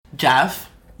Jeff,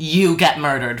 you get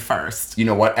murdered first. You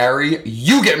know what, Ari?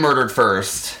 You get murdered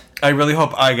first. I really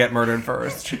hope I get murdered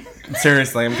first.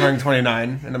 Seriously, I'm turning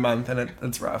 29 in a month, and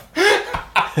it's rough.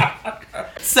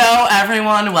 So,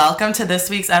 everyone, welcome to this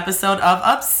week's episode of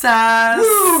Obsessed.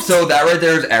 Woo! So that right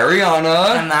there is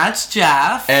Ariana. And that's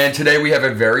Jeff. And today we have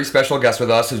a very special guest with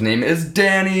us. His name is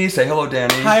Danny. Say hello,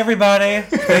 Danny. Hi, everybody.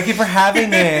 Thank you for having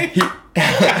me.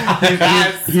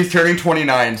 He's turning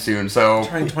 29 soon, so...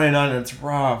 Turning 29, and it's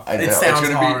rough. I know. It sounds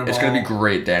horrible. It's gonna be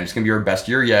great, Dan. It's gonna be your best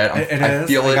year yet. It I is.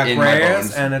 feel I it got in my grace,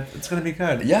 bones. and it's gonna be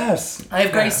good. Yes. I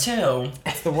have Grace, too.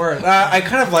 It's the word. I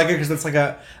kind of like it because it's like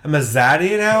I'm a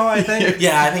zaddy now, I think.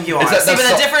 Yeah, I think you are. Is that- See, but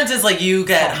that's the difference is, like, you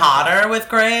get hotter with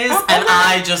Grace, and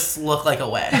I just look like a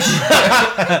witch.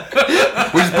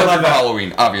 Which is perfect for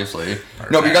Halloween, obviously.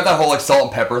 No, but you got that whole, like, salt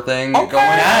and pepper thing going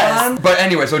Yes. on. But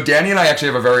anyway, so Danny and I actually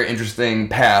have a very interesting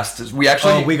past. We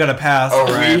actually... We got a pass. Oh,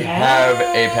 right. we have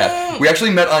a past. We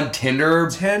actually met on Tinder.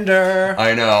 Tinder.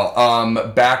 I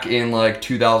know. Back in like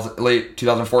late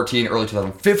 2014, early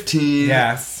 2015.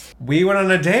 Yes. We went on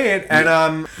a date,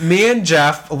 and me and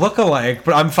Jeff look alike,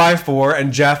 but I'm 5'4",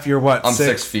 and Jeff, you're what? I'm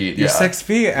 6 feet. You're Yeah. 6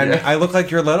 feet, and Yeah. I look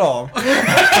like you're little.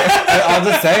 I'll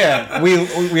just say it. We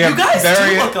have You guys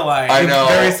very do look alike. I know.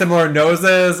 very similar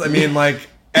noses. I mean, like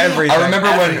everything. I remember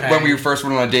Everything. when we first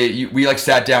went on a date, we like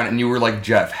sat down and you were like,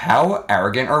 Jeff, how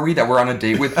arrogant are we that we're on a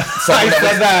date with someone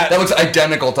said that. that looks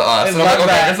identical to us? I And I'm like, love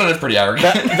okay, that. I guess that is pretty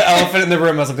arrogant. The elephant in the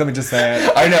room. I was like, let me just say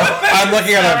it. I know. I'm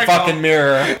looking at a Hysterical. fucking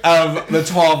mirror of the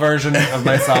tall version of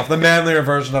myself, the manlier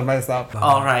version of myself.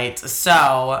 All right,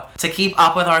 so to keep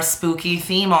up with our spooky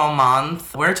theme all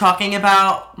month, we're talking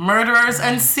about murderers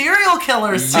and serial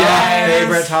killers today. Yes.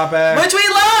 Favorite topic. Which we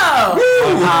love!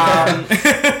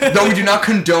 Though we do not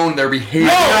condone their behavior.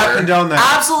 Not condone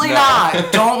that. Absolutely No.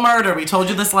 not. Don't murder. We told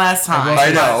you this last time.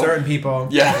 I know. Certain people.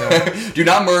 Yeah. Do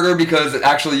not murder because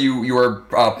actually you are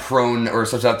prone or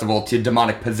susceptible to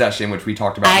demonic possession, which we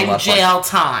talked about in the And last jail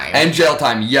time. And jail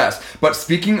time, yes. But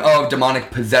speaking of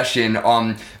demonic possession,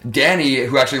 Danny,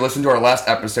 who actually listened to our last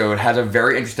episode, has a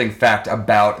very interesting fact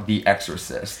about The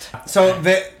Exorcist. So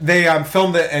they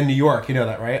filmed it in New York. You know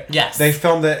that, right? Yes. They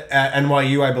filmed it at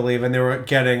NYU, I believe, and they were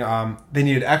getting they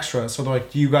needed extras. So they're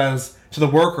like, do you guys, to the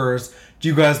workers, do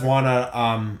you guys want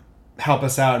to help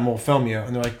us out and we'll film you?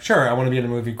 And they're like, sure, I want to be in a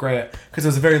movie, great. Because it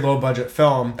was a very low budget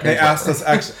film. They asked this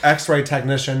X-ray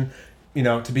technician,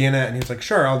 to be in it, and he was like,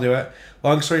 sure, I'll do it.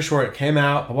 Long story short, it came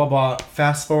out, blah, blah, blah.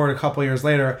 Fast forward a couple years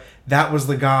later, that was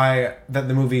the guy that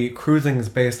the movie Cruising is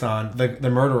based on, the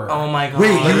murderer. Oh my god. Wait,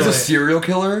 he was a Literally. serial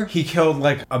killer? He killed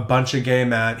like a bunch of gay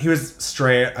men. He was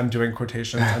straight. I'm doing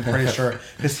quotations. I'm pretty sure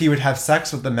because he would have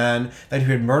sex with the men, then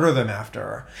he would murder them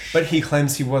after. But he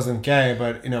claims he wasn't gay.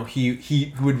 But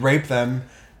he would rape them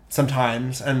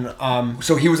sometimes. And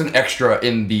So he was an extra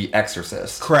in The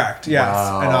Exorcist. correct, yes.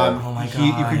 Wow. And Oh my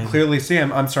you God. could clearly see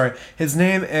him. I'm sorry. His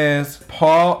name is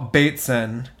Paul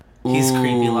Bateson. He's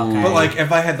creepy looking. But like,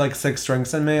 if I had like 6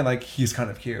 drinks in me, like he's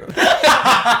kind of cute.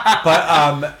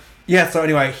 But yeah. So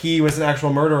anyway, he was an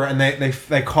actual murderer, and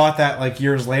they caught that like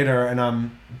years later,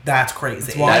 and That's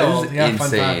crazy. That wild. is Yeah, fun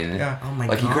fact. insane. Yeah. Oh my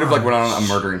Like god. he could have like went on a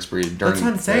murdering spree during. That's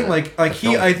what I'm saying. Like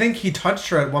he, I think he touched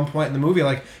her at one point in the movie.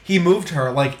 Like he moved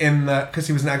her, like because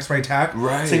he was an X-ray tech.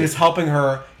 Right. So he was helping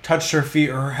her, touched her feet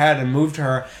or her head, and moved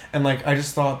her. And like I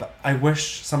just thought, that I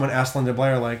wish someone asked Linda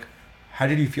Blair, like, how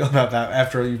did you feel about that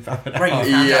after you found it Right, out?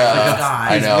 you found Yeah. out this I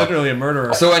guy. He's know. literally a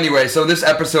murderer. So anyway, this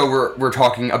episode we're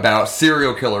talking about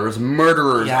serial killers,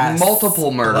 murderers, Yes.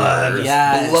 multiple murderers,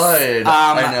 Yes. blood.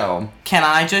 I know. Can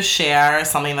I just share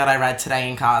something that I read today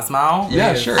in Cosmo?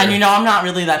 Yeah, sure. And I'm not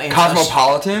really that into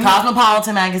Cosmopolitan.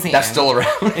 Cosmopolitan magazine. That's still around.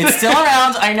 It's still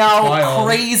around. I know. Wild.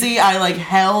 Crazy. I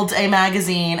held a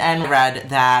magazine and read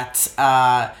that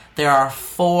there are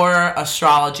 4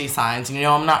 astrology signs.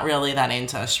 I'm not really that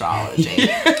into astrology.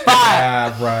 But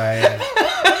Yeah, right.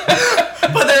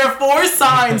 but there are 4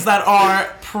 signs that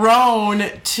are prone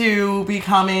to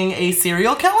becoming a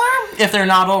serial killer if they're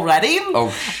not already. Oh,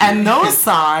 shit. And those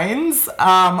signs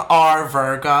are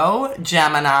Virgo,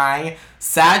 Gemini,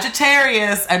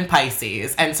 Sagittarius, and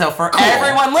Pisces. And so for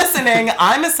everyone listening,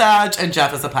 I'm a Sag and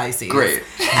Jeff is a Pisces. Great.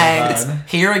 And God.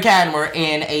 here again, we're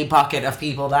in a bucket of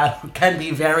people that can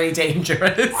be very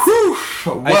dangerous.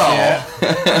 Well,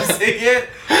 See it?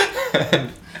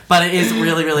 But it is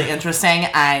really, really interesting.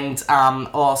 And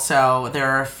also, there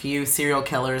are a few serial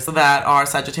killers that are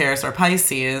Sagittarius or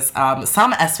Pisces.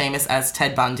 Some as famous as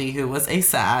Ted Bundy, who was a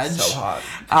Sag. So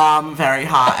hot. Very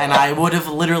hot. And I would have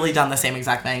literally done the same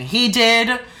exact thing he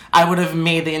did. I would have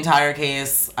made the entire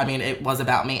case. I mean, it was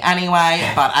about me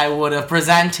anyway, but I would have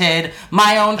presented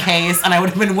my own case, and I would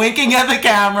have been winking at the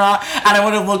camera, and I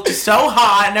would have looked so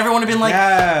hot, and everyone would have been like,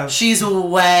 Yes. she's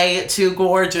way too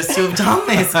gorgeous to have done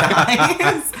this,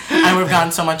 guys. I would have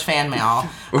gotten so much fan mail.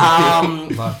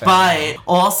 But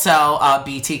also,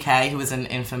 BTK, who was an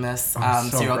infamous so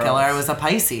serial gross. killer, was a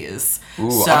Pisces.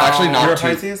 Ooh, So- I'm actually not You're a too.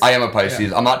 Pisces? I am a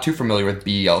Pisces. I'm not too familiar with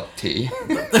BLT.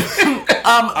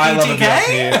 I love a BTK?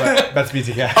 BLT, but that's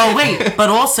BTK. Oh wait, but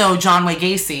also John Wayne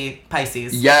Gacy,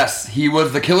 Pisces. Yes, he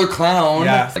was the killer clown.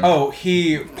 Yeah. Like, Oh,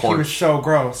 he was Porch. so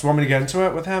gross. Want me to get into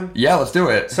it with him? yeah, let's do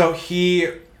it. So he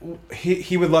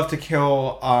would love to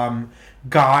kill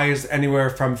guys anywhere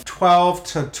from 12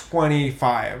 to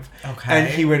 25. Okay. And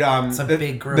he would It's a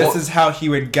big group. This is how he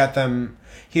would get them.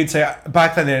 He would say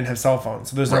back then they didn't have cell phones,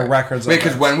 so there's no Right. records. Wait, of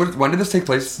because this. when did this take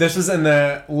place? This was in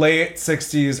the late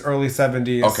 60s, early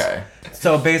 70s. Okay.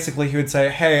 So basically, he would say,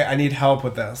 "Hey, I need help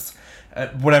with this."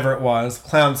 Whatever it was,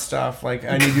 clown stuff. Like,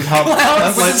 I need you help.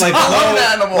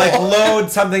 like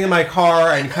load something in my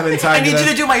car and come inside. I need this.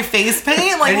 you to do my face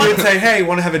paint. Like, And he what? would say, "Hey, you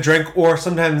want to have a drink?" Or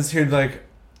sometimes he'd like,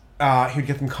 he'd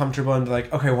get them comfortable and be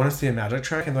like, "Okay, want to see a magic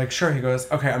trick?" And they're like, "Sure." He goes,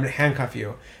 "Okay, I'm gonna handcuff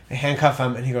you." They handcuff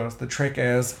him, and he goes, "The trick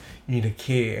is you need a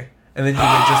key." And then he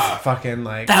would just fucking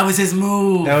like. That was his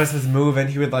move. That was his move, and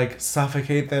he would like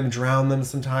suffocate them, drown them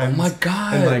sometimes. Oh my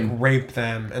God. And like rape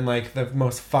them, and like the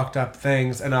most fucked up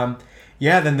things. And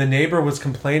yeah. Then the neighbor was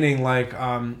complaining, like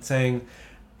saying,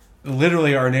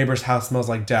 literally, our neighbor's house smells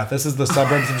like death. This is the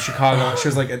suburbs of Chicago. She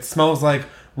was like, it smells like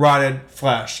rotted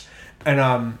flesh, and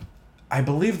I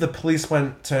believe the police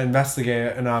went to investigate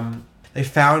it, and they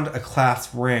found a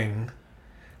class ring.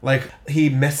 Like, he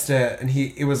missed it, and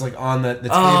it was, like, on the table.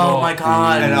 Oh my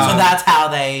god. And, So that's how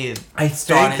they I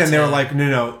started staked, and they were to- like,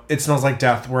 no, it smells like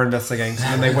death. We're investigating. So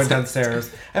then they went downstairs.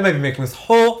 I might be making this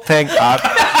whole thing up.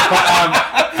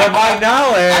 But from my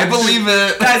knowledge... I believe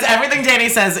it. Guys, everything Danny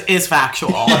says is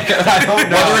factual. I don't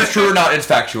know. Whether it's true or not, it's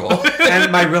factual.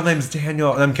 And my real name's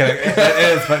Daniel. I'm kidding. It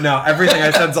is, but no, everything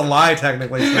I said's a lie,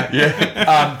 technically. So.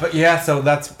 Yeah. But yeah, so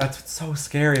that's so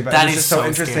scary. But That it's is just so so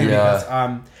interesting scary.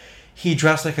 because he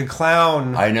dressed like a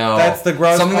clown. I know. That's the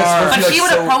gross Something part. that's But supposed to he be, would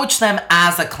like, so- approach them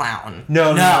as a clown.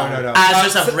 No.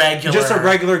 As just a regular. Just a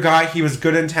regular guy. He was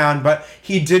good in town, but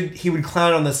he would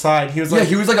clown on the side. He was like, Yeah,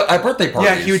 he was like at birthday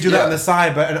parties. yeah, he would do that on the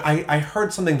side. But and I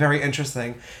heard something very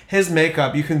interesting. His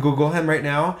makeup, you can Google him right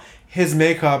now. His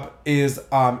makeup is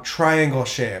triangle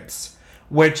shapes,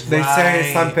 which they say is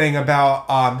Right. something about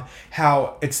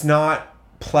how it's not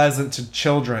pleasant to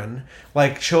children.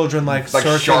 Like children like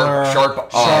circular, sharp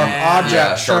objects.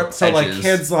 yeah, sharp so like edges.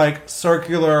 kids like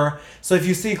circular. So if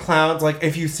you see clowns, like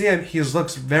if you see him, he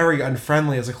looks very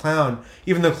unfriendly as a clown.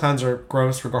 Even though clowns are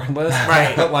gross regardless.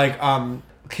 Right. But like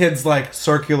kids like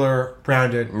circular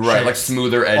rounded. Right, like shapes.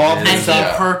 smoother All edges. And he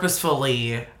yeah.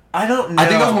 purposefully... I don't know. I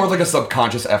think that was more like a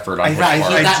subconscious effort on his Right,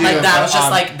 part. I that, do, like, that but, was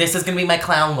just like, this is going to be my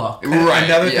clown look. Right,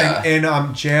 Another yeah. thing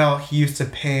in jail, he used to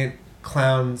paint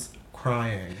clowns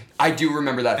crying, I do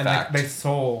remember that and like fact. they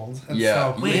sold. It's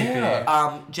Yeah. so Wait, creepy.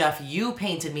 Yeah. Jeff, you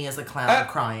painted me as a clown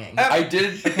crying. I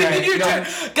did. Okay, no,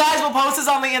 Guys, we'll post this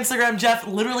on the Instagram. Jeff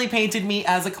literally painted me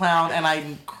as a clown, and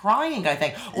I'm crying, I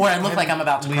think. Or I look like I'm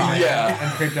about to cry. Yeah.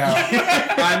 And creeped out.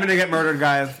 I'm gonna get murdered,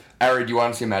 guys. Ari, do you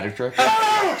want to see a magic trick?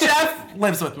 Jeff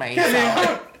lives with me,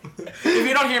 so... If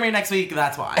you don't hear me next week,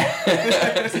 that's why.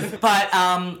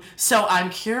 But, so I'm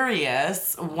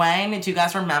curious, do you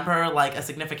guys remember, like, a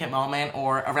significant moment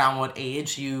or around what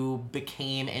age you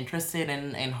became interested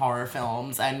in horror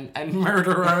films and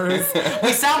murderers?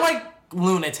 We sound like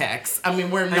lunatics. I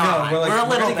mean, we're not. We're a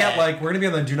little gonna get bit. we're gonna be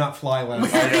on the do not fly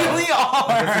list. We really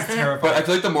are. This is terrifying. But I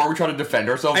feel like the more we try to defend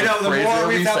ourselves, I know, the the crazier more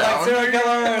we sound like serial killers.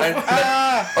 And- All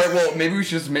right, well, maybe we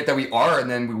should just admit that we are, and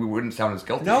then we wouldn't sound as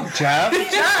guilty. No, Jeff.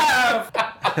 Jeff!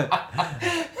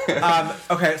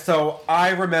 Okay, so I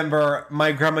remember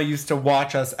my grandma used to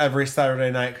watch us every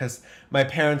Saturday night because my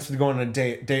parents would go on a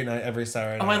date night every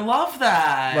Saturday Oh, I night. love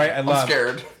that. Right, I I'm love.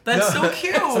 scared. That's so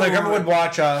cute. So my grandma would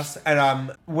watch us,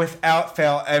 and without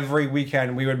fail, every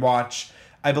weekend we would watch.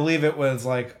 I believe it was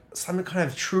like some kind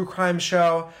of true crime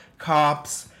show,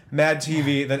 Cops, Mad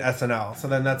TV, then SNL. So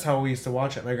then that's how we used to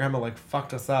watch it. My grandma like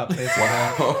fucked us up, basically.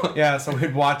 Wow. Yeah, so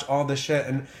we'd watch all this shit,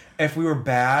 and if we were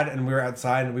bad and we were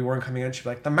outside and we weren't coming in, she'd be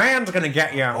like, "The man's gonna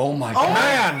get you." Oh my The god.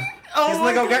 man. Oh He's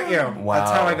my gonna go God. get you. Wow.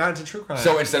 That's how I got into true crime.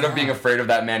 So instead of being afraid of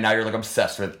that man, now you're like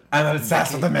obsessed with. I'm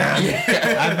obsessed with the man.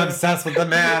 I'm obsessed with the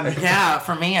man. Yeah,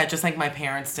 for me, I just think my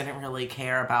parents didn't really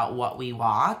care about what we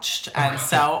watched. And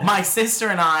so my sister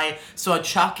and I saw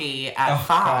Chucky at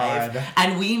 5, God.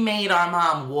 and we made our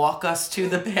mom walk us to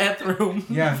the bathroom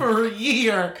Yeah. for a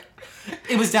year.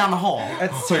 It was down the hall.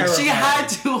 That's She terrifying. had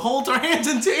to hold her hand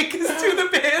and take us to the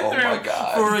bathroom Oh my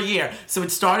God. for a year. So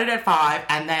it started at 5,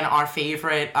 and then our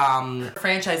favorite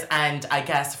franchise and I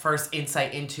guess first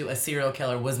insight into a serial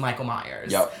killer was Michael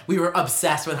Myers. Yep. We were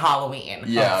obsessed with Halloween.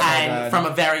 Yeah. Oh, and God. from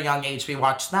a very young age, we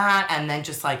watched that, and then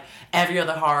just like every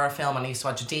other horror film. And I used to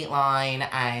watch Dateline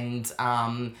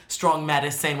and Strong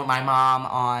Medicine with my mom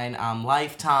on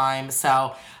Lifetime.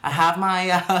 So I have my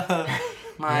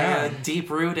Yeah.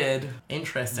 deep-rooted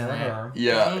interest in Murder. it.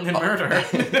 Yeah. In murder.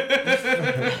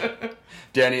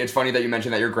 Danny, it's funny that you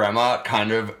mentioned that your grandma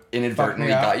kind of inadvertently Fucked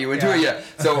me up. got you into it. Yeah.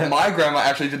 Yeah. So my grandma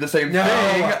actually did the same No,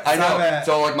 thing. I know. stop it.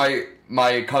 So like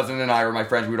my cousin and I or my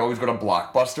friends, we would always go to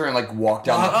Blockbuster and like walk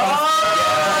down the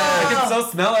I can so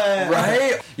smell it.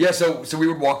 right. Yeah. So we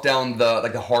would walk down the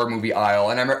horror movie aisle,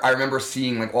 and I remember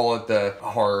seeing like all of the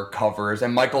horror covers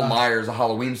and Michael Myers, the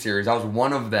Halloween series. That was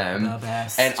one of them. The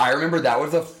best. And I remember that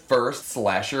was the first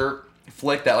slasher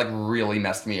flick that like really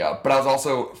messed me up. But I was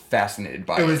also fascinated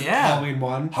by it. It was Yeah. Halloween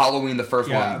 1. Halloween, the first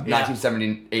Yeah. one, Yeah.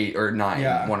 1978 or 9,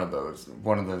 Yeah. one of those.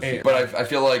 Eight. But I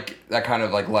feel like that kind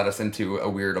of like led us into a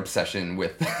weird obsession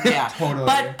with. Yeah. Totally.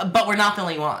 But we're not the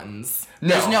only ones. No.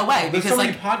 There's no way There's because so like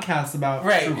many podcasts about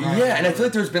Right. true crime. Yeah, and I feel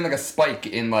like there's been like a spike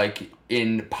in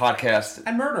podcasts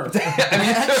And murder. I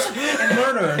mean, And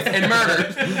murder. and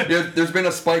murders. You know, there's been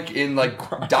a spike in like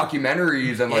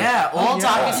documentaries and like yeah, all yeah.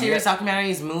 docuseries,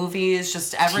 documentaries, movies,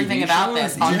 just everything TV about shows.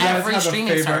 this Do on Do you guys every have a streaming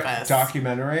favorite service.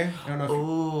 documentary? I don't know if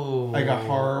Ooh. like a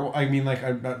horror. I mean, like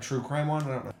a true crime one. I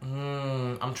don't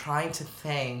know. I'm trying to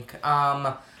think.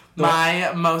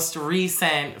 My most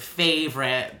recent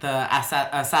favorite, the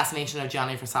assassination of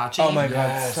Gianni Versace. Oh my god,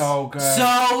 Yes. so good.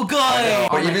 So good.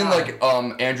 But Oh my even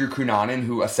God. like Andrew Cunanan,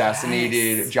 who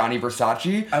assassinated Yes. Johnny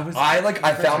Versace, I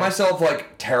I found myself like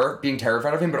being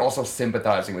terrified of him, but also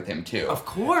sympathizing with him too. Of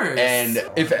course. And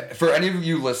if for any of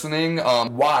you listening,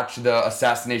 watch the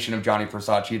assassination of Johnny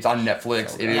Versace. It's on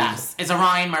Netflix. It is. yes, it's a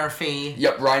Ryan Murphy.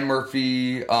 Yep, Ryan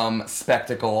Murphy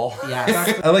spectacle.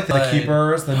 Yes. I like the But-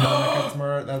 Keepers. The Nona gets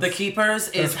murdered. The Keepers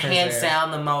is That's crazy. hands down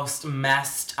the most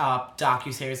messed up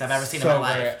docuseries I've ever seen So in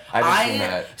my great. life. I haven't seen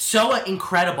that. So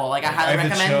incredible. Like I I highly have the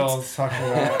recommend. chills talking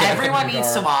about it. Everyone It's needs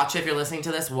to dark. watch. If you're listening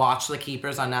to this, watch The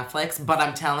Keepers on Netflix. But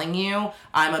I'm telling you,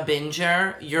 I'm a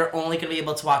binger. You're only gonna be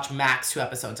able to watch max 2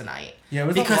 episodes a night. Yeah, it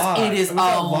was because a lot. it is It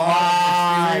was a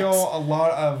lot. material, a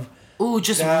lot of. Ooh,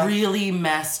 just Yeah. really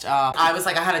messed up. I was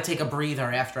like, I had to take a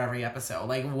breather after every episode.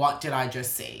 Like, what did I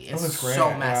just see? It's was great,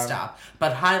 so messed yeah. up.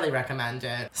 But highly recommend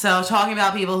it. So, talking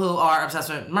about people who are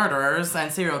obsessed with murderers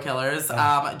and serial killers,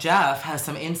 Jeff has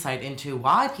some insight into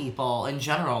why people in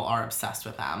general are obsessed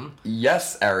with them.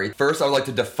 Yes, Ari. First, I would like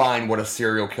to define what a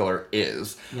serial killer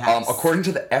is. Yes. According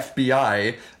to the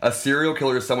FBI, a serial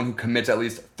killer is someone who commits at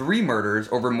least 3 murders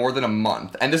over more than a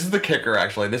month. And this is the kicker,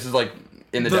 actually. This is like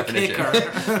in the definition.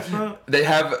 kicker.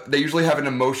 They usually have an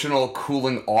emotional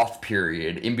cooling off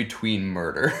period in between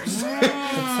murders.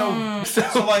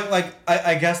 So like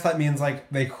I guess that means like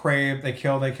they crave, they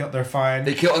kill, they're fine.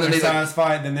 They kill, and then they're they, like-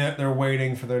 satisfied. Then they're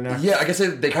waiting for their next. Yeah, I guess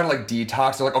they kind of like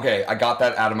detox. They're like, okay, I got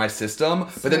that out of my system.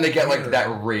 But then they get like weird.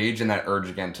 that rage and that urge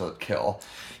again to kill.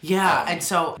 Yeah, and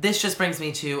so this just brings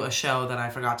me to a show that I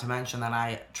forgot to mention that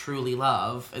I truly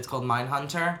love. It's called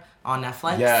Mindhunter on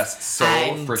Netflix. Yes, so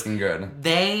And freaking good.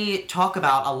 they talk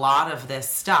about a lot of this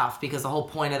stuff because the whole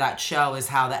point of that show is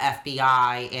how the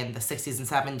FBI in the 60s and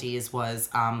 70s was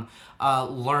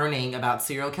learning about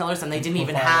serial killers, and they didn't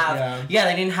even have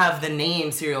they didn't have the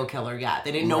name serial killer yet.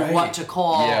 They didn't know Right. what to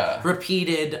call Yeah.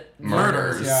 repeated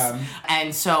Murders. murders. Yeah.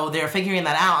 And so they're figuring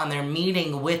that out, and they're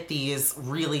meeting with these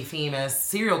really famous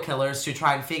serial killers to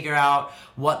try and figure out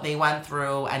what they went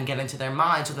through and get into their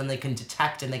mind, so then they can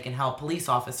detect and they can help police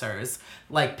officers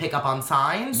like pick up on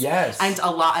signs. Yes. And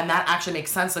that actually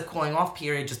makes sense, the cooling off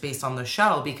period, just based on the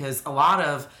show, because a lot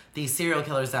of these serial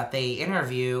killers that they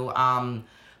interview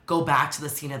go back to the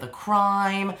scene of the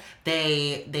crime.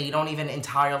 They don't even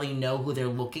entirely know who they're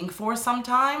looking for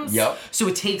sometimes. Yep. So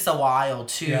it takes a while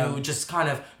to Yeah. just kind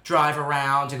of drive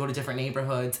around, to go to different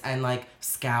neighborhoods and like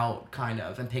scout kind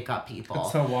of and pick up people.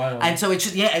 It's so wild. And so it's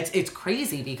just, it's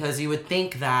crazy because you would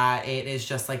think that it is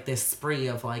just like this spree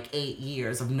of like 8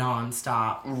 years of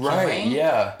nonstop Right, killing,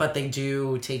 yeah. But they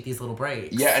do take these little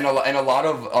breaks. Yeah, and a lot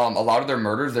of their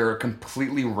murders, they're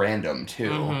completely random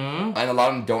too, and a lot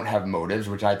of them don't have motives,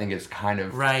 which I think is kind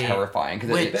of Right. terrifying.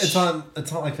 Because Which-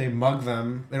 It's not like they mug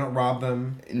them. They don't rob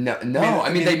them. no, I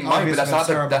mean they might, but obviously that's not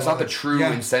terrible, the but true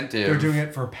yeah, incentive. They're doing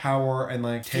it for power and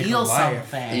like take Feel a life.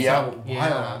 something. Yeah. So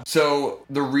wild. So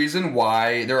the reason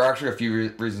why, there are actually a few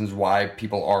reasons why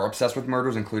people are obsessed with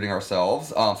murders, including ourselves.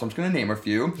 So I'm just going to name a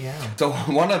few. Yeah. So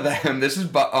one of them, this is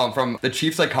from the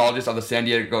chief psychologist of the San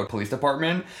Diego Police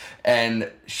Department, and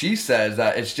she says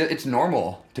that it's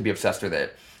normal to be obsessed with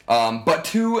it. But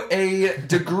to a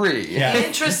degree. Yeah.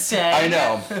 Interesting. I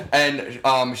know.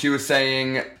 And she was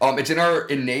saying it's in our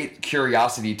innate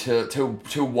curiosity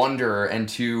to wonder and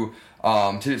to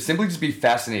simply just be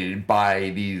fascinated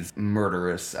by these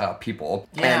murderous people.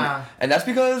 Yeah. And that's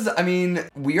because, I mean,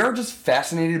 we are just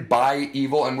fascinated by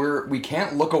evil, and we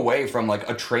can't look away from, like,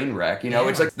 a train wreck, you know? Yeah.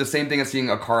 It's like the same thing as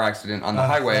seeing a car accident on the love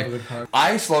a highway. good car.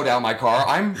 I slow down my car.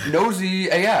 I'm nosy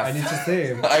AF. I need to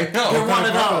see. I know. You're one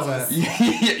of What those. was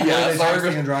it? Yeah, Are they sorry.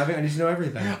 texting and driving? I need to know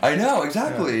everything. I know,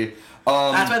 exactly.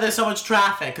 That's why there's so much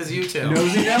traffic, because you two.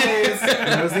 Nosy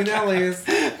Nellies. Nosy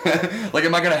Nellies. Like,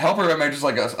 am I gonna help her, or am I just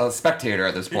like a spectator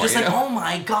at this point? You're just you like, know? oh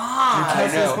my god. I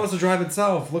Tesla's know. supposed to drive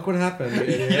itself. Look what happened. You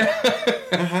idiot.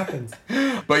 What happens?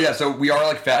 But yeah, so we are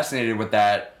like fascinated with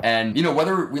that, and you know,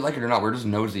 whether we like it or not, we're just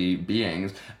nosy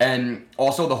beings. And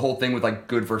also the whole thing with like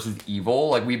good versus evil,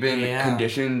 like we've been Yeah.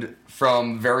 conditioned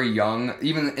from very young,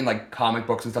 even in like comic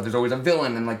books and stuff, there's always a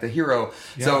villain and like the hero.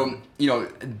 Yeah. So, you know,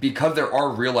 because there are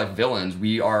real life villains,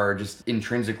 we are just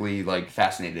intrinsically like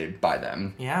fascinated by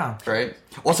them. Yeah. Right?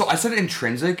 Also, I said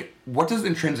intrinsic. What does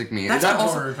intrinsic mean? That's is that a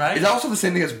also, word, right? Is that also the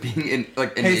same thing as being in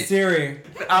like Hey innate? Siri.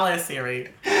 I'll ask Siri.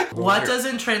 What does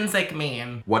intrinsic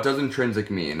mean? What does intrinsic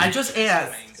mean? I just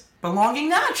asked. Belonging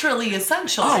naturally,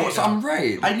 essentially. Oh, so I'm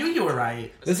right. I knew you were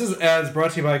right. This is ads brought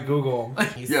to you by Google.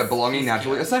 Yeah, belonging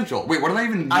naturally essential. Wait, what did I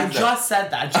even use I that? just said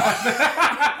that.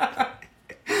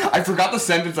 I forgot the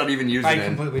sentence I'd even used I it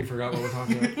in. completely forgot what we're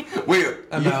talking about. Wait,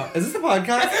 Is this a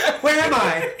podcast? Where am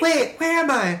I? Wait, where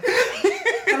am I?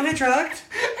 Am I drugged?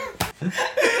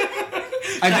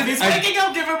 He's making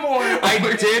out, give him more. I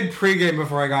did pregame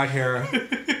before I got here.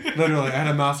 Literally, I had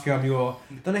a Moscow Mule.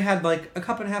 Then I had like a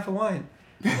cup and a half of wine.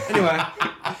 Anyway,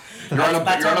 you're on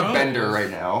That's a our bender rules. right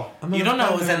now. You don't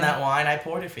know what was in that wine. I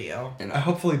poured it for you. I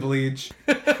hopefully bleach.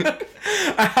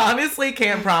 I honestly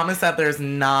can't promise that there's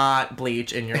not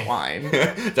bleach in your wine.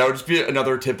 That would just be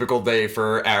another typical day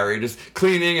for Ari, just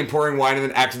cleaning and pouring wine and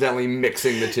then accidentally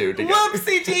mixing the two together.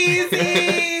 Whoopsie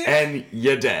daisy! And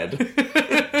you're dead.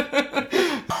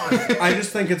 I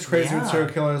just think it's crazy with Yeah. serial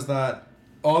killers that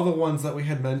all the ones that we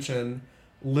had mentioned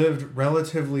lived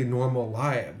relatively normal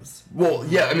lives. Well,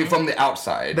 yeah, I mean, from the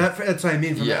outside. That's what I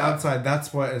mean. From the Yeah. outside,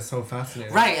 that's what is so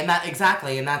fascinating. Right, and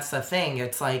that's the thing.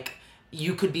 It's like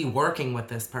you could be working with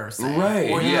this person, Right,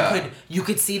 Or yeah. you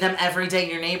could see them every day in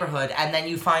your neighborhood, and then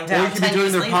you find Or out you could be 10 doing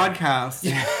years their later. podcast.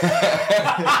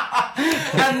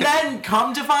 And then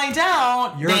come to find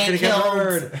out, You're they gonna get killed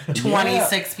murdered.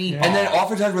 26 people. And then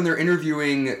oftentimes when they're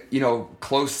interviewing, you know,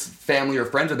 close family or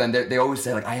friends of them, they always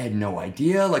say, like, I had no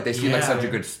idea. Like, they seem like Yeah. such a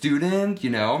good student, you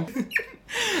know?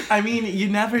 I mean, you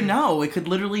never know. It could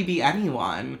literally be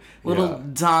anyone. Little Yeah.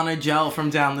 Donna Joe from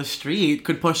down the street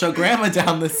could push her grandma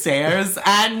down the stairs,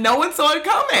 and no one saw it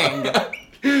coming.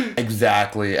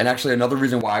 Exactly. And actually, another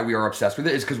reason why we are obsessed with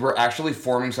it is because we're actually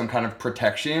forming some kind of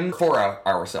protection for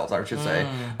ourselves, I should say.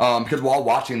 Because while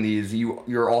watching these,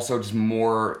 you're also just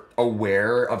more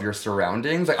aware of your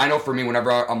surroundings. Like, I know for me,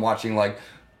 whenever I'm watching, like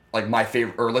my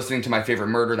favorite, or listening to my favorite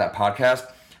murder, that podcast,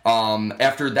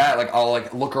 after that, like, I'll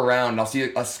like look around and I'll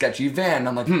see a sketchy van and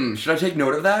I'm like, should I take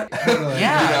note of that?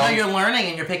 Yeah, You know? no, you're learning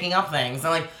and you're picking up things. And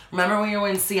like, remember when you were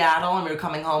in Seattle and we were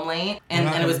coming home late and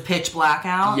it was pitch black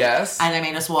out? Yes. And they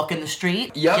made us walk in the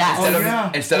street? Yep.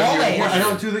 Yes. Instead of Always. your I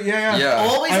don't do that. Yeah. Yeah.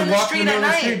 Always in the walk street the at middle of the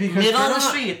night. street because Middle they're of the not-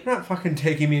 street. You're not fucking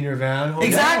taking me in your van. Hold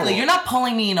Exactly. on. You're not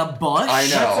pulling me in a bush. I know.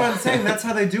 That's what I'm saying. That's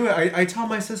how they do it. I tell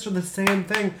my sister the same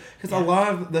thing because a lot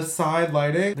of the side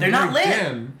lighting They're not lit. very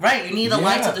dim. Right, you need the Yeah.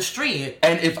 lights of the street.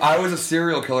 And if I was a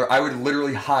serial killer, I would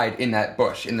literally hide in that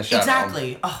bush in the shadow.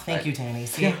 Exactly. Oh, thank you, Danny.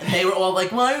 See, they were all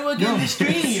like, why are you looking in the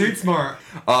street? Street smart.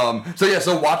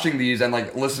 So watching these and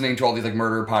like listening to all these like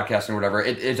murder podcasts and whatever,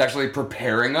 it's actually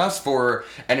preparing us for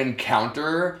an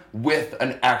encounter with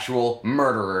an actual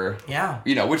murderer. Yeah.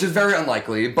 You know, which is very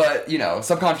unlikely, but you know,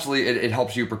 subconsciously it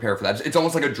helps you prepare for that. It's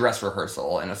almost like a dress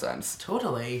rehearsal in a sense.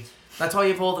 Totally. That's why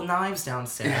you have all the knives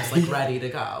downstairs, like ready to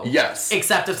go. Yes.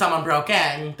 Except if someone broke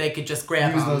in, they could just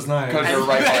grab Use them. those knives. Because they're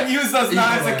right by- and use those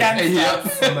knives Yeah. against Yeah.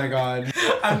 us. Oh my god.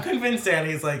 I'm convinced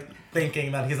Danny's like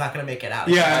thinking that he's not gonna make it out.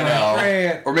 Yeah, I know.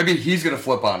 Great. Or maybe he's gonna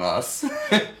flip on us.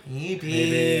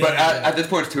 Maybe. But at this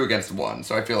point, it's 2 against 1,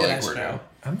 so I feel like that's we're true. good.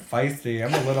 I'm feisty.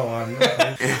 I'm a little on.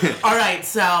 All right,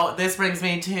 so this brings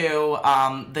me to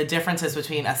the differences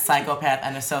between a psychopath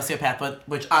and a sociopath,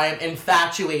 which I am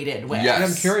infatuated with. Yes.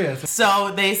 I'm curious.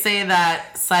 So they say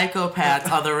that psychopaths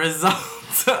are the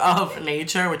result of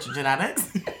nature, which is genetics.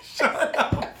 Shut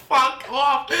up. Fuck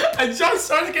off. I just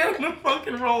started getting the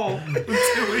fucking roll. The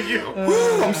two of you.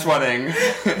 I'm sweating.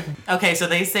 Okay, so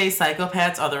they say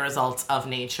psychopaths are the results of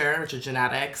nature, which is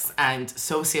genetics, and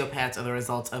sociopaths are the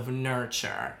results of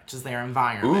nurture, which is their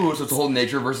environment. Ooh, so it's a whole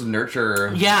nature versus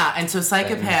nurture. Yeah, and so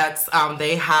psychopaths,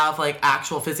 they have like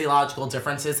actual physiological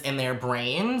differences in their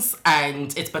brains,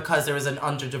 and it's because there is an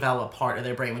underdeveloped part of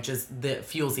their brain, which is that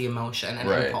fuels the emotion and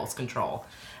Right. impulse control.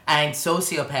 And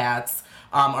sociopaths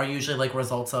are usually like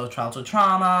results of childhood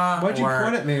trauma. Why'd you or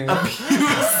point at me?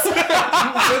 abuse.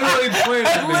 Literally pointed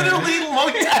at me. Literally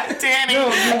looked at Danny No,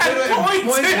 you and literally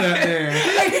pointed at me.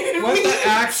 I didn't What mean the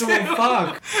actual to.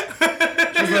 fuck?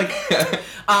 She's like,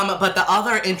 But the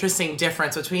other interesting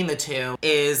difference between the two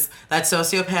is that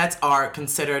sociopaths are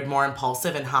considered more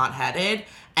impulsive and hot-headed,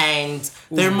 and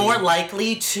they're more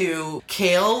likely to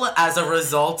kill as a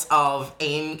result of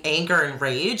anger and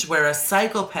rage, whereas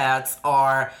psychopaths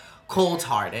are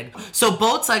cold-hearted. So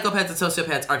both psychopaths and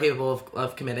sociopaths are capable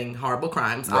of committing horrible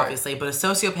crimes, Right. obviously, but a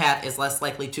sociopath is less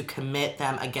likely to commit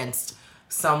them against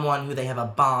someone who they have a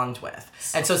bond with.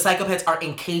 And so psychopaths are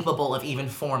incapable of even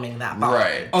forming that bond.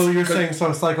 Right. oh, you're saying so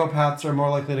psychopaths are more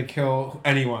likely to kill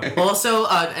anyone. Also,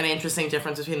 an interesting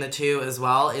difference between the two as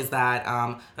well is that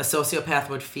a sociopath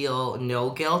would feel no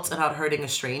guilt about hurting a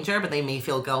stranger, but they may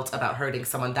feel guilt about hurting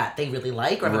someone that they really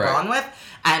like or have a Right. bond with.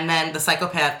 And then the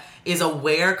psychopath is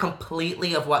aware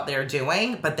completely of what they're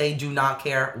doing, but they do not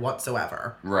care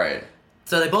whatsoever. Right.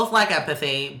 So they both lack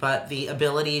empathy, but the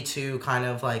ability to kind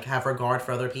of like have regard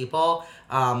for other people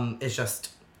is just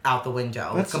out the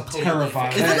window. That's completely.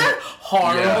 terrifying. Isn't that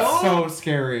horrible? Yeah. So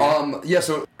scary. Yeah,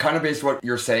 so kind of based on what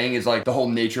you're saying is like the whole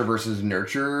nature versus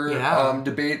nurture Yeah.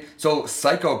 debate. So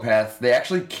psychopaths, they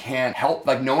actually can't help,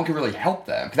 like no one can really help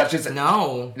them. 'Cause that's just,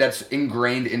 No. that's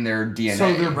ingrained in their DNA.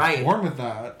 so they're Right. born with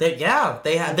that. They have.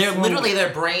 They're so literally their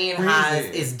brain crazy.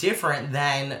 is different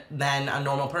than a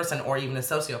normal person or even a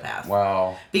sociopath.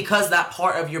 Wow. Because that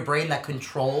part of your brain that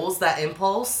controls that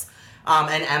impulse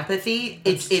and empathy,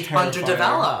 it's terrifying.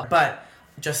 underdeveloped. But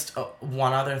just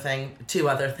two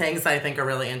other things I think are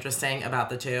really interesting about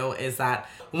the two is that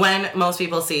when most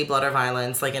people see blood or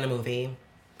violence, like in a movie,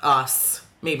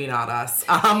 maybe not us.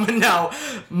 No,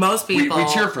 most people. We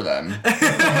cheer for them.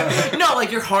 No,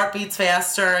 like your heart beats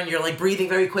faster and you're like breathing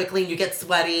very quickly and you get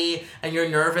sweaty and you're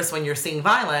nervous when you're seeing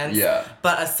violence. Yeah.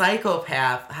 But a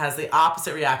psychopath has the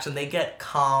opposite reaction. They get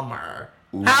calmer.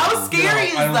 How scary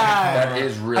is I don't that? That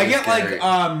is really I get scary.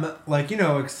 like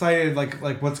excited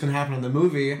like what's gonna happen in the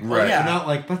movie. Right. Yeah. I'm not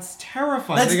like that's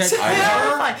terrifying. That's They get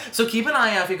terrifying. So keep an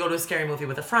eye out if you go to a scary movie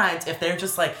with a friend. If they're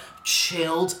just like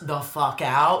chilled the fuck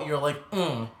out, you're like,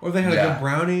 Or they had a Yeah. good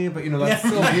brownie, but that's Yeah.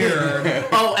 still weird.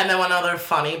 Oh, and then one other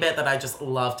funny bit that I just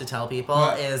love to tell people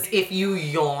What? is if you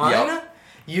yawn, Yep.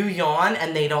 you yawn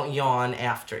and they don't yawn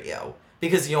after you.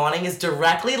 Because yawning is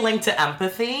directly linked to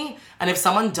empathy, and if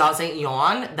someone doesn't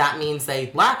yawn, that means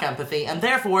they lack empathy, and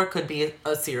therefore could be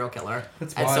a serial killer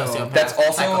That's and wild. sociopath. That's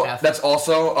psychopath.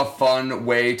 also a fun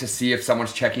way to see if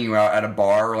someone's checking you out at a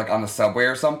bar or like on the subway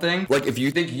or something. Like if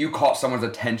you think you caught someone's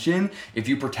attention, if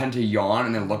you pretend to yawn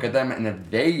and then look at them and if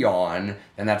they yawn,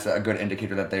 then that's a good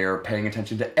indicator that they are paying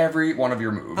attention to every one of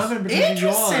your moves. I'm gonna pretend to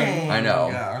yawn. Interesting. I know.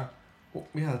 Yeah. Well,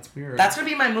 yeah, that's weird. That's gonna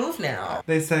be my move now.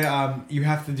 They say you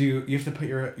have to put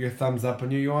your thumbs up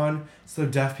when you yawn so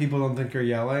deaf people don't think you're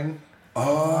yelling.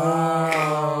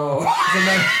 Oh.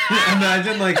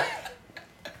 Imagine like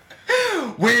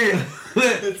Wait.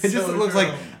 it just so looks true.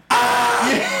 like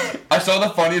I saw the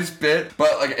funniest bit,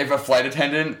 but like if a flight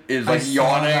attendant is like I saw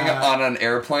yawning that. on an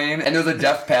airplane and there's a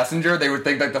deaf passenger, they would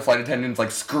think like the flight attendant's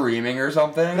like screaming or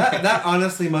something. that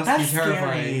honestly must That's be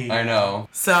terrifying. scary. I know.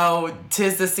 So,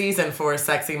 'tis the season for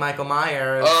sexy Michael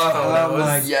Myers Oh, Oh my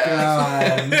photos. Yes.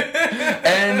 god.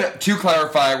 And to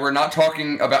clarify, we're not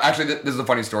talking about. Actually, this is a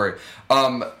funny story.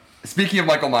 Speaking of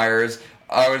Michael Myers,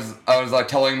 I was like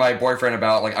telling my boyfriend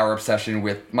about like our obsession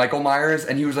with Michael Myers,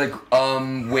 and he was like,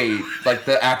 wait, like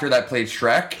the actor that played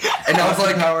Shrek. And I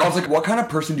was like, what kind of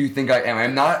person do you think I am?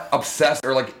 I'm not obsessed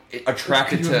or like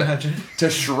attracted Can you to imagine?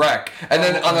 Shrek. And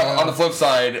then on the flip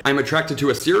side, I'm attracted to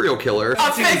a serial killer. A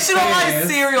fictionalized face.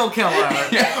 serial killer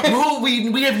who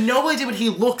we have no idea what he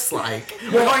looks like.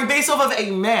 We're going based off of a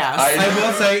mask. I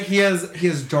will say he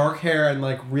has dark hair and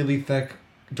like really thick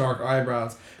dark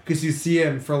eyebrows because you see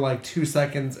him for like 2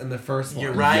 seconds in the first one.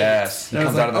 You're right. Yes, he And I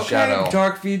comes was out of the like, shadow.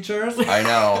 dark features. I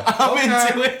know. I'm Okay.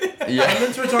 into it. I'm Yeah.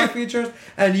 into dark features,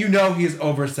 and you know he's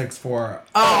over 6'4".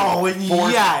 Oh,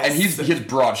 Force- yes. And he has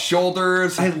broad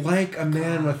shoulders. I like a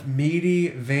man with meaty,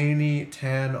 veiny,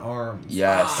 tan arms.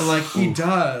 Yes. And like he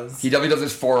does. He definitely does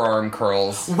his forearm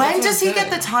curls. When That's does he what I'm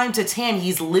get the time to tan?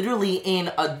 He's literally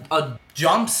in a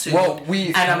jumpsuit Well,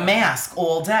 and a mask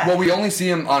all day. Well, we only see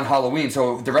him on Halloween,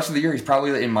 so the rest of the year he's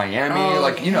probably in Miami.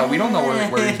 We don't know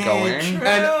where he's going. True.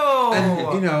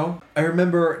 And you know, I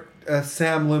remember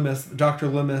Sam Loomis, Dr.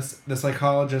 Loomis, the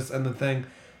psychologist in the thing,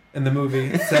 in the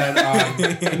movie, said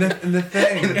in the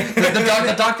thing.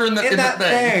 The doctor in the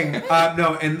thing.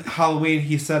 In Halloween,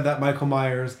 he said that Michael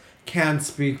Myers can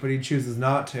speak, but he chooses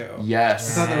not to.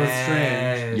 Yes. I thought that was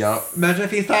strange. Yup. Imagine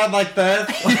if he sounded like this.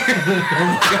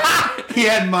 He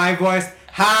had my voice.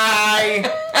 Hi,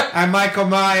 I'm Michael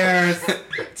Myers.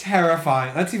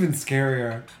 Terrifying. That's even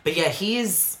scarier. But yeah,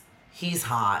 he's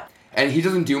hot. And he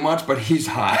doesn't do much, but he's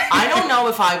hot. I don't know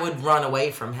if I would run away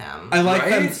from him. I like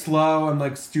them Right? slow and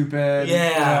like stupid.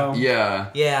 Yeah. Yeah.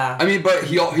 Yeah. I mean, but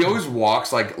he always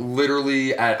walks like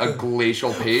literally at a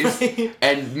glacial pace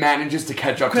and manages to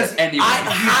catch up to anyone.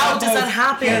 How does that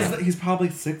happen? He's probably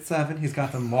 6'7". He's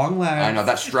got them long legs. I know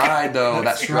that stride though.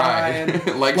 That stride.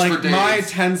 Legs like for days. my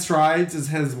 10 strides is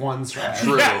his 1 stride.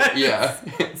 True. Yeah.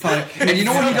 It's like, And you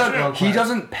know what he Real does? He quick.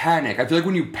 doesn't panic. I feel like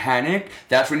when you panic,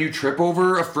 that's when you trip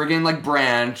over a friggin' like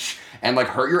branch and like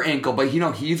hurt your ankle. But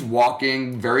he's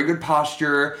walking, very good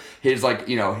posture. His like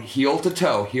heel to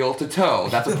toe.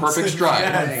 That's a perfect stride.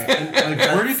 And, like,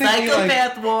 where do you think he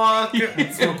Psychopath walk.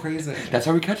 It's so crazy. That's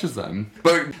how he catches them.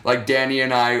 But like Danny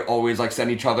and I always like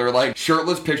send each other like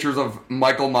shirtless pictures of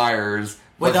Michael Myers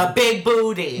With a big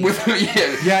booty.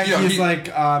 Yeah, he's like,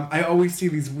 I always see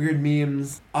these weird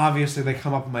memes. Obviously, they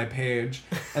come up on my page,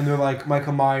 and they're like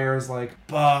Michael Myers, like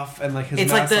buff, and like his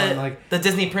it's like mask on, like the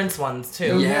Disney Prince ones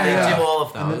too. Yeah. They do all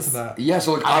of I'm into those. that. Yeah,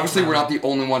 so like I obviously don't we're know. not the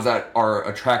only ones that are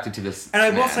attracted to this. And I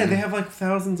will man. say they have like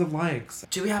thousands of likes.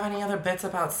 Do we have any other bits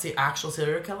about actual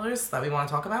serial killers that we want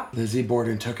to talk about? Lizzie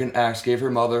Borden took an axe, gave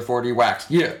her mother 40 whacks.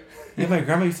 Yeah. Yeah, my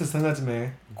grandma used to send that to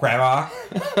me. Grandma,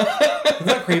 isn't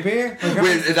that creepy? My grandma-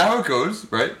 Wait, is that how it goes?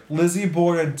 Right? Lizzie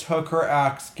Borden took her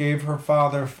axe, gave her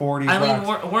father 40 Eileen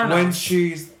bucks. Warnock. When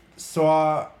she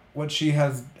saw what she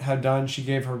had done, she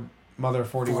gave her mother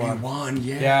 41. 41,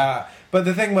 yeah. Yeah, but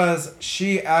the thing was,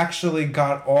 she actually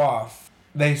got off.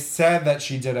 They said that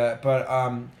she did it, but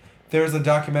there's a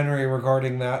documentary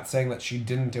regarding that saying that she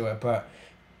didn't do it, but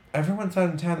everyone said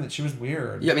in town that she was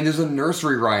weird. Yeah, I mean, there's a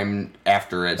nursery rhyme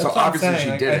after it, That's so what I'm obviously saying. she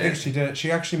Like, did I it. think she did it.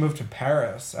 She actually moved to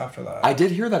Paris after that. I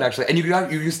did hear that actually, and you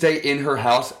can stay in her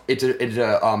house. It's a bed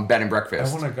and I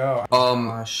breakfast. want to go.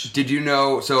 Gosh. Did you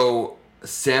know? So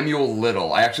Samuel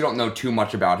Little. I actually don't know too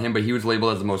much about him, but he was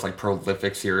labeled as the most like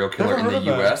prolific serial killer Never in the heard of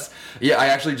that. U.S. Yeah, I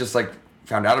actually just like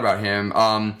found out about him.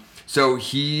 So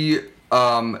he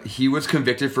was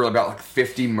convicted for about like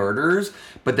 50 murders,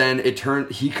 but then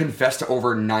he confessed to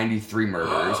over 93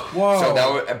 murders. Whoa.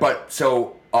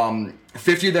 So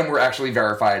 50 of them were actually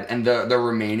verified, and the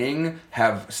remaining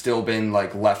have still been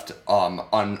like left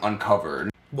uncovered.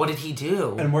 What did he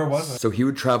do? And where was it? So he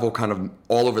would travel kind of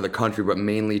all over the country, but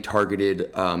mainly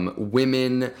targeted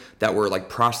women that were like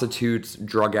prostitutes,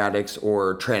 drug addicts,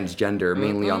 or transgender,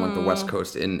 mainly on like the West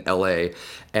Coast in LA.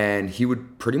 And he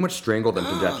would pretty much strangle them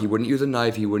to death. He wouldn't use a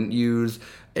knife. He wouldn't use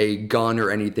a gun or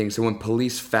anything. So when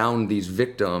police found these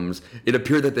victims, it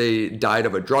appeared that they died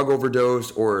of a drug overdose,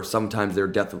 or sometimes their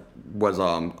death was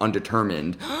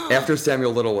undetermined. After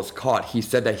Samuel Little was caught, he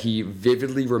said that he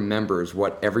vividly remembers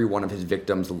what every one of his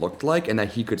victims looked like and that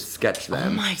he could sketch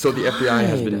them. my So the FBI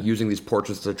has God. been using these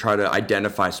portraits to try to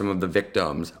identify some of the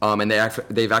victims, and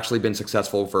they've actually been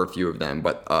successful for a few of them.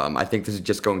 But I think this is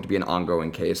just going to be an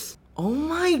ongoing case. Oh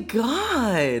my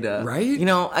god. Right? You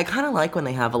know, I kind of like when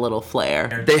they have a little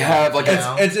flair. They have like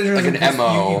It's interesting. like an 'cause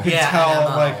MO. You could Yeah, tell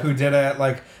an MO. like who did it.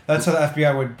 Like that's how the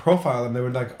FBI would profile them. They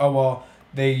would like, oh well,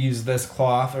 they use this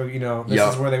cloth, or this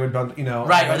Yep. is where they would, Right, or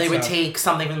all they that would stuff. take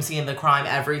something from the scene of the crime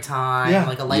every time, Yeah.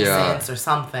 like a license or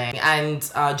something. And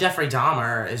Jeffrey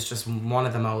Dahmer is just one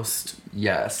of the most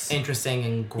Yes. interesting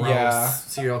and gross Yeah.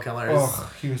 serial killers. Ugh,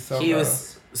 he was so. he gross.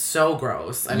 was so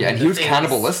gross. I mean, Yeah, and the he was things-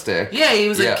 cannibalistic. Yeah, he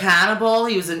was Yeah. a cannibal.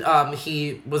 He was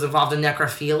he was involved in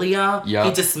necrophilia. Yeah.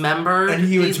 He dismembered And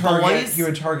he would these target. boys. He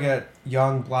would target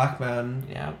young black men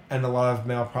Yeah. and a lot of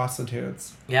male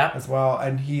prostitutes Yeah. as well.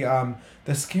 And he,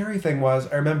 the scary thing was,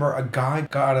 I remember a guy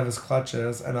got out of his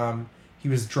clutches and he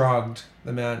was drugged.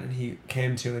 The man, and he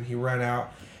came to, and he ran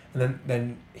out, and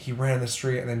then he ran in the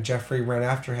street, and then Jeffrey ran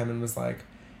after him and was like,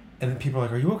 And then people are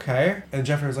like, "Are you okay?" And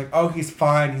Jeffrey was like, "Oh, he's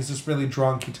fine. He's just really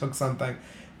drunk. He took something."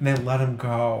 And they let him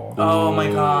go. Oh my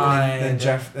god. And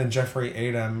Jeffrey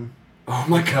ate him. Oh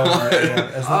my Killed her. god. Yeah.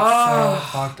 Isn't that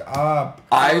so fucked up?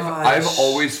 I've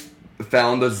always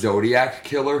found the Zodiac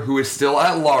killer, who is still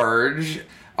at large.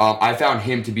 I found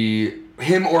him to be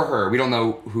him or her. We don't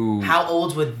know who. How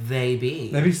old would they be?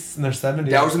 Maybe in their 70s.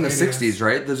 That was in the 80s. 60s,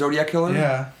 right? The Zodiac killer.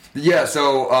 Yeah. Yeah.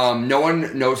 So no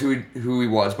one knows who he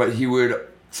was, but he would.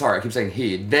 Sorry, I keep saying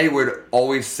he. They would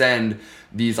always send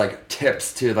these like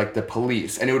tips to like the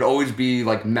police, and it would always be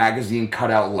like magazine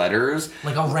cutout letters.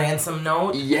 Like a ransom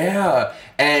note? Yeah,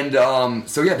 and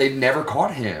so yeah, they never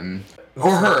caught him.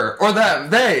 Or her, or them,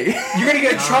 they. You're gonna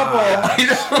get in trouble. You're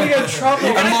gonna get in trouble.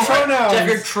 You're With pronouns. Jeff,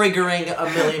 you're triggering a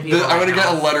million people. I'm gonna right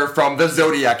get a now. letter from the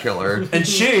Zodiac killer. And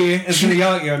she is gonna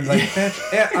yell at you and be like,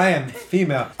 "Bitch, I am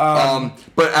female."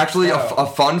 But actually, Oh. a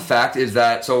fun fact is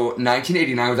that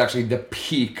 1989 was actually the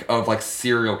peak of like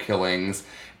serial killings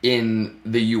in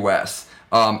the U.S.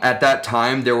 At that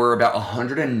time, there were about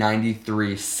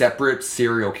 193 separate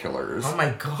serial killers. Oh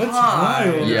my god. That's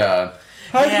wild. Yeah.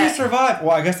 How did Yeah. you survive?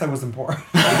 Well, I guess I wasn't born.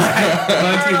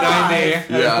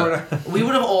 1990. Yeah. We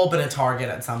would have all been a target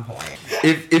at some point.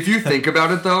 If you think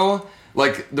about it though,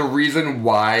 like the reason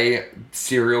why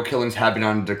serial killings have been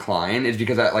on decline is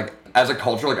because like as a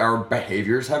culture, like our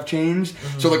behaviors have changed.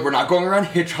 So like we're not going around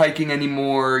hitchhiking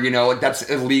anymore. You know, like that's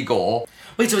illegal.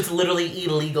 Wait, so it's literally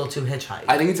illegal to hitchhike?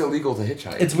 I think it's illegal to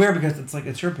hitchhike. It's weird because it's like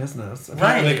it's your business.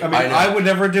 Right. Like, I mean, I know. I would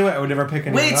never do it. I would never pick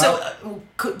anyone Wait, up. so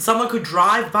someone could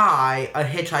drive by a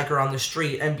hitchhiker on the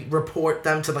street and report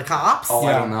them to the cops? Oh,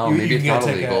 I don't know. You, Maybe you it's can not get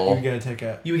a ticket. illegal. You can get a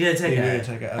ticket. You would get a ticket? You can get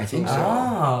a ticket. I think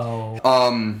absolutely. so.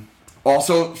 Oh.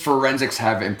 Also, forensics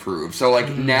have improved. So,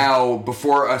 like, now,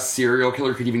 before a serial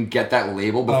killer could even get that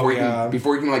label, before he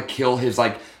can, like, kill his,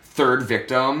 like, third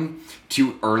victim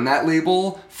to earn that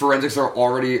label, forensics are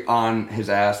already on his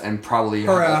ass and probably...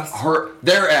 Her ass.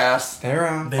 Their ass. There.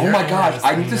 Oh my gosh,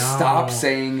 I need to know. stop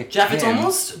saying Jeff, it's him.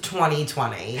 almost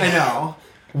 2020. I know.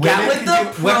 Get with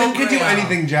the women can do program.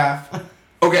 anything, Jeff.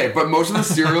 Okay, but most of the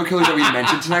serial killers that we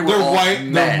mentioned tonight were all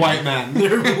men. They're white men.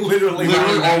 They're literally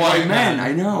Literally all white white men. men.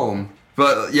 I know.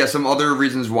 But yeah, some other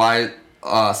reasons why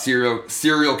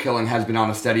serial killing has been on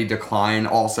a steady decline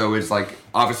also is like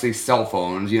obviously cell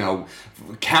phones, you know,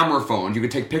 camera phones. You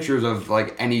can take pictures of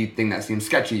like anything that seems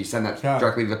sketchy, send that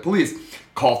directly to the police.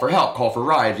 Call for help, call for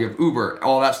rides. You have Uber,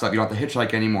 all that stuff. You don't have to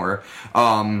hitchhike anymore.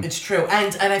 It's true.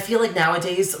 And I feel like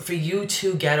nowadays, for you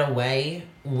to get away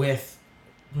with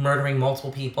murdering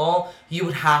multiple people, you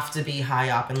would have to be high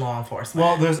up in law enforcement.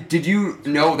 Well, there's Did you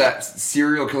know that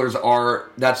serial killers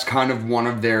that's kind of one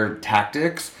of their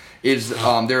tactics is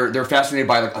they're fascinated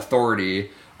by like authority.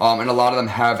 And a lot of them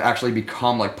have actually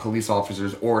become like police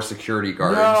officers or security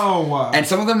guards. No. And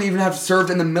some of them even have served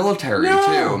in the military too.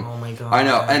 Oh my god. I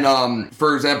know. And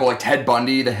for example, like Ted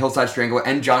Bundy, the Hillside Strangler,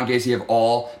 and John Gacy have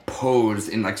all posed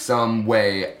in like some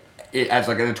way as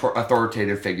like an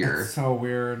authoritative figure. It's so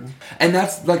weird. And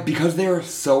that's like because they're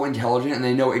so intelligent and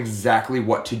they know exactly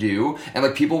what to do. And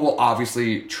like people will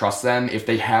obviously trust them if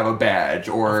they have a badge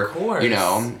or, Of course. you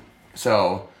know,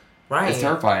 so Right. it's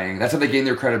terrifying. That's how they gain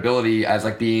their credibility as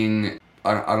like being,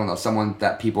 I don't know, someone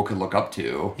that people could look up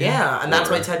to. Yeah, and that's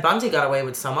Or- why Ted Bundy got away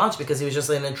with so much, because he was just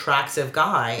an attractive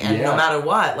guy. And no Yeah. matter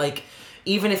what, like,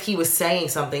 even if he was saying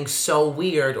something so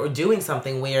weird or doing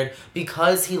something weird,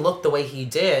 because he looked the way he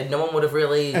did, no one would have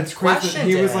really It's crazy. questioned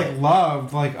He it. was like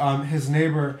loved. Like his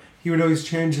neighbor. He would always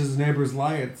change his neighbor's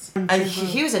lights. And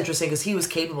he was interesting because he was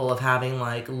capable of having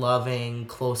like loving,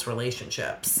 close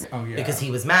relationships. Oh, yeah. Because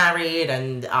he was married,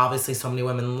 and obviously so many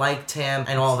women liked him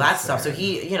and all that stuff. So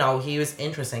he, you know, he was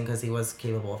interesting because he was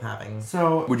capable of having.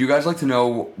 So Would you guys like to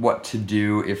know what to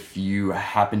do if you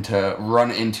happen to run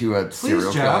into a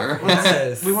serial Jeff. killer?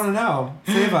 Yes. we want to know.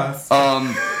 Save us. All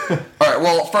right.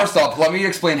 Well, first off, let me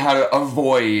explain how to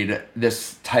avoid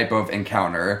this type of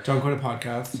encounter. Don't go to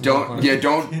podcasts. Don't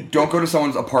go to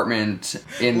someone's apartment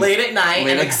in Late at night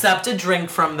late and at- accept a drink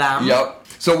from them. Yep.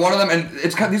 So one of them,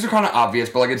 and these are kind of obvious,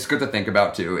 but like it's good to think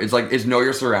about too. It's like know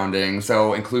your surroundings.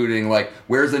 So including like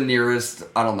where's the nearest,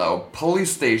 I don't know,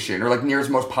 police station or like nearest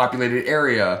most populated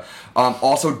area.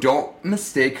 Also, don't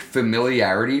mistake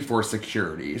familiarity for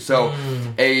security. So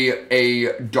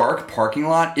a dark parking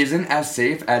lot isn't as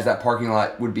safe as that parking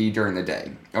lot would be during the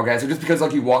day. Okay, so just because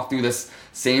like you walk through this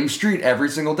same street every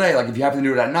single day, like if you happen to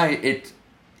do it at night,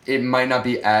 it might not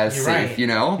be as You're safe, right. you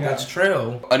know? Yeah. That's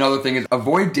true. Another thing is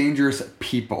avoid dangerous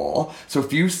people. So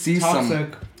if you see Toxic.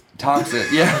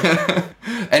 Toxic, yeah.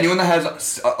 Anyone that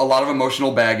has a lot of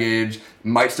emotional baggage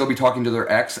might still be talking to their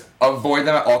ex. Avoid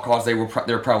them at all costs.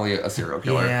 They're probably a serial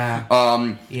killer. Yeah.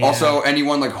 Also,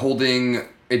 anyone like holding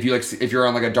if you're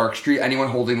on like a dark street, anyone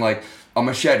holding like a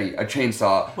machete, a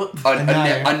chainsaw,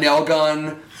 a nail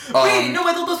gun. Wait, no,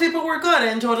 I thought those people were good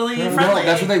and totally friendly. No,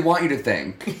 that's what they want you to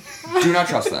think. Do not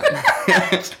trust them. Oh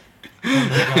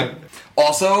my God.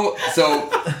 Also, so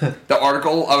the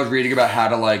article I was reading about how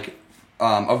to like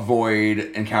avoid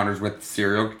encounters with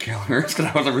serial killers, because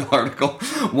that was a real article.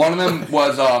 One of them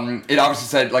was it obviously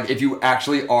said like if you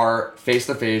actually are face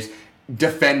to face,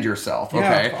 defend yourself.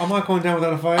 Okay, yeah, I'm not going down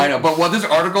without a fight. I know, but what this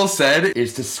article said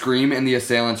is to scream in the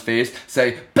assailant's face,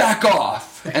 say "back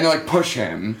off," and then like push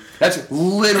him. That's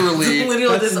literally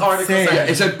this article said. Yeah,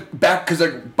 it said back because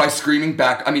like by screaming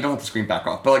back. I mean, you don't have to scream back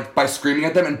off, but like by screaming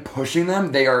at them and pushing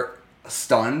them, they are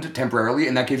stunned temporarily,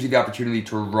 and that gives you the opportunity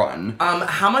to run.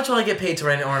 How much will I get paid to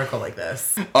write an article like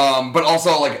this? But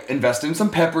also like invest in some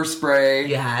pepper spray.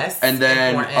 Yes. And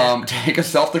then take a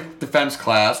self-defense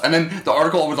class. And then the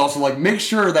article was also like, make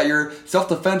sure that your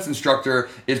self-defense instructor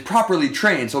is properly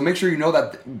trained. So make sure you know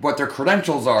that what their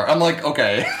credentials are. I'm like,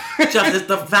 okay. Jeff,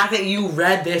 the fact that you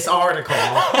read this article,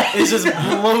 it just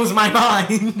blows my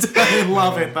mind. I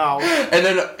love it though. And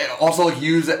then also like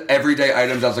use everyday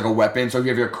items as like a weapon. So if you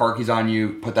have your car keys on you,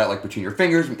 put that like between your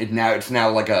fingers. It's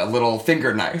now like a little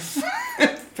finger knife.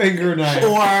 Finger knife.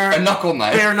 Or a knuckle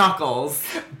knife. bare knuckles.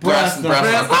 Breast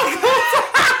knuckles.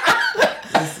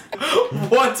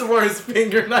 What's worse,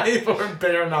 finger knife or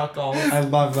bare knuckles? I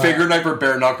love that. Finger knife or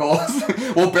bare knuckles?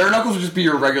 Well, bare knuckles would just be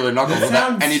your regular knuckles. That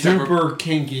sounds any super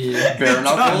kinky. Bare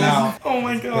knuckles? No. Oh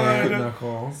my Bare god.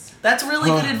 knuckles. That's really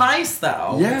good advice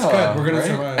though. Yeah, It's good. We're gonna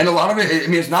survive. And a lot of it, I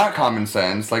mean, it's not common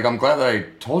sense. Like, I'm glad that I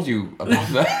told you about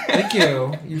that. Thank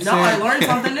you. You No, I saved learned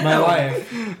something new. my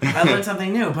life. I learned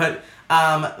something new. But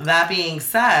that being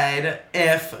said,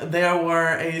 if there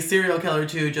were a serial killer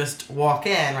to just walk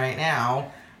in right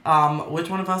now, which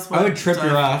one of us would? I would trip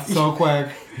your ass so quick.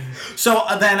 So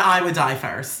then I would die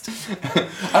first.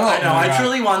 I know. I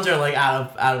truly wonder, like,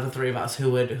 out of the three of us,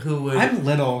 who would? I'm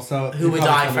little, so Who would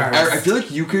die first? I feel like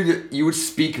you would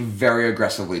speak very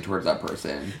aggressively towards that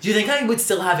person. Do you think I would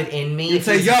still have it in me? You'd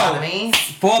say, "Yo, me?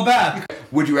 fall back."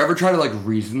 Would you ever try to like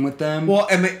reason with them? Well,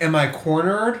 am I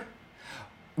cornered?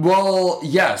 Well,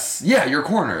 yes. Yeah, you're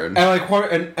cornered. Am I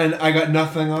cornered and I got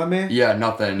nothing on me? Yeah,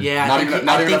 nothing. Yeah,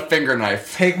 not even a finger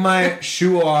knife. Take my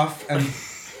shoe off and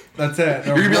that's it.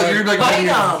 You're gonna be like,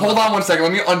 hold on 1 second,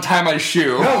 let me untie my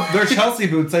shoe. No, they're Chelsea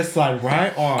boots. They slide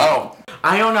right off. Oh.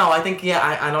 I don't know. I think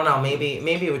I don't know.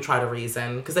 Maybe you would try to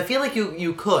reason because I feel like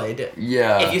you could.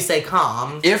 Yeah. If you stay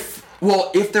calm.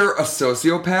 If they're a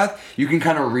sociopath, you can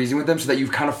kind of reason with them so that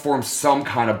you've kind of formed some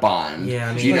kind of bond. Yeah,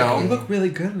 I mean, you Like, know. you look really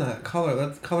good in that color.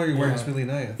 That color you're wearing is really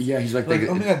nice. Yeah, he's like,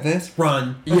 Oh my god, this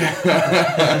run. Yeah.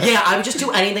 Yeah, I would just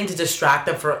do anything to distract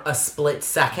them for a split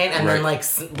second and then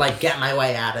like get my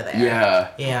way out of there. Yeah.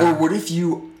 Yeah. Or what if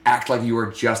you act like you are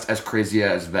just as crazy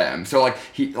as them? So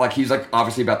he's like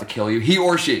obviously about to kill you. He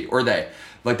or she or they.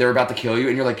 Like they're about to kill you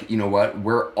and you're like, you know what?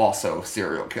 We're also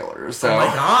serial killers. So Oh my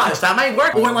gosh, that might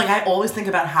work. Or like I always think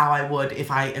about how I would if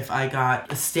I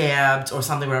got stabbed or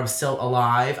something where I was still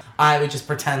alive, I would just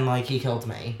pretend like he killed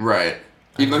me. Right.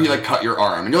 Even though he like cut your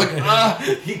arm and you're like,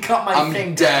 he cut my I'm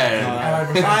finger. dead. And I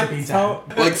pretend to be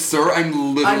dead. Like, sir,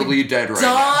 I'm literally dead right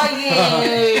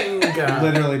now. Dying.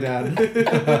 Literally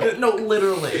dead. No,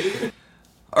 literally.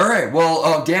 All right.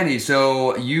 Well, Danny,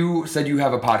 so you said you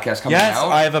have a podcast coming Yes,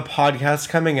 out. I have a podcast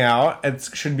coming out. It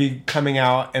should be coming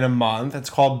out in a month. It's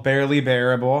called Barely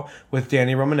Bearable with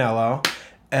Danny Romanello.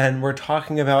 And we're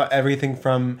talking about everything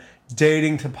from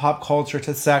dating to pop culture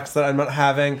to sex that I'm not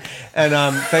having and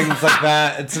things like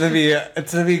that. It's gonna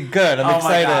be good. I'm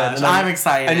excited. My gosh, I'm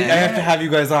excited. I have to have you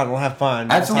guys on. We'll have fun.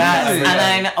 Absolutely. Yes.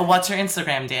 And then what's your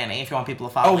Instagram, Danny, if you want people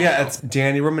to follow Oh yeah, you? it's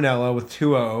Danny Romanello with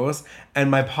 2 O's, and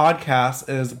my podcast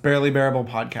is Barely Bearable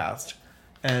Podcast.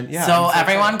 And yeah. So I'm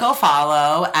everyone excited. go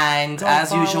follow, and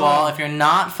as follow. usual, if you're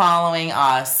not following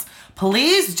us,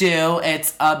 please do.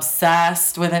 It's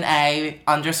obsessed with an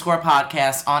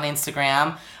A_podcast on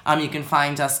Instagram. You can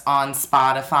find us on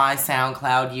Spotify,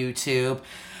 SoundCloud, YouTube.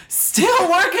 Still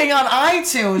working on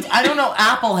iTunes. I don't know,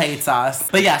 Apple hates us.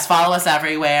 But yes, follow us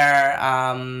everywhere.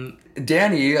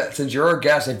 Danny, since you're our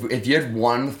guest, if you had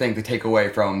one thing to take away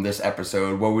from this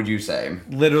episode, what would you say?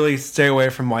 Literally stay away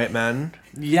from white men.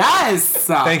 Yes!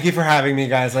 Thank you for having me,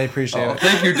 guys. I appreciate it.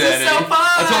 Thank you, Danny. so fun!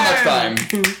 Until next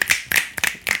time.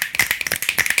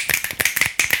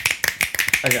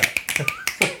 Okay.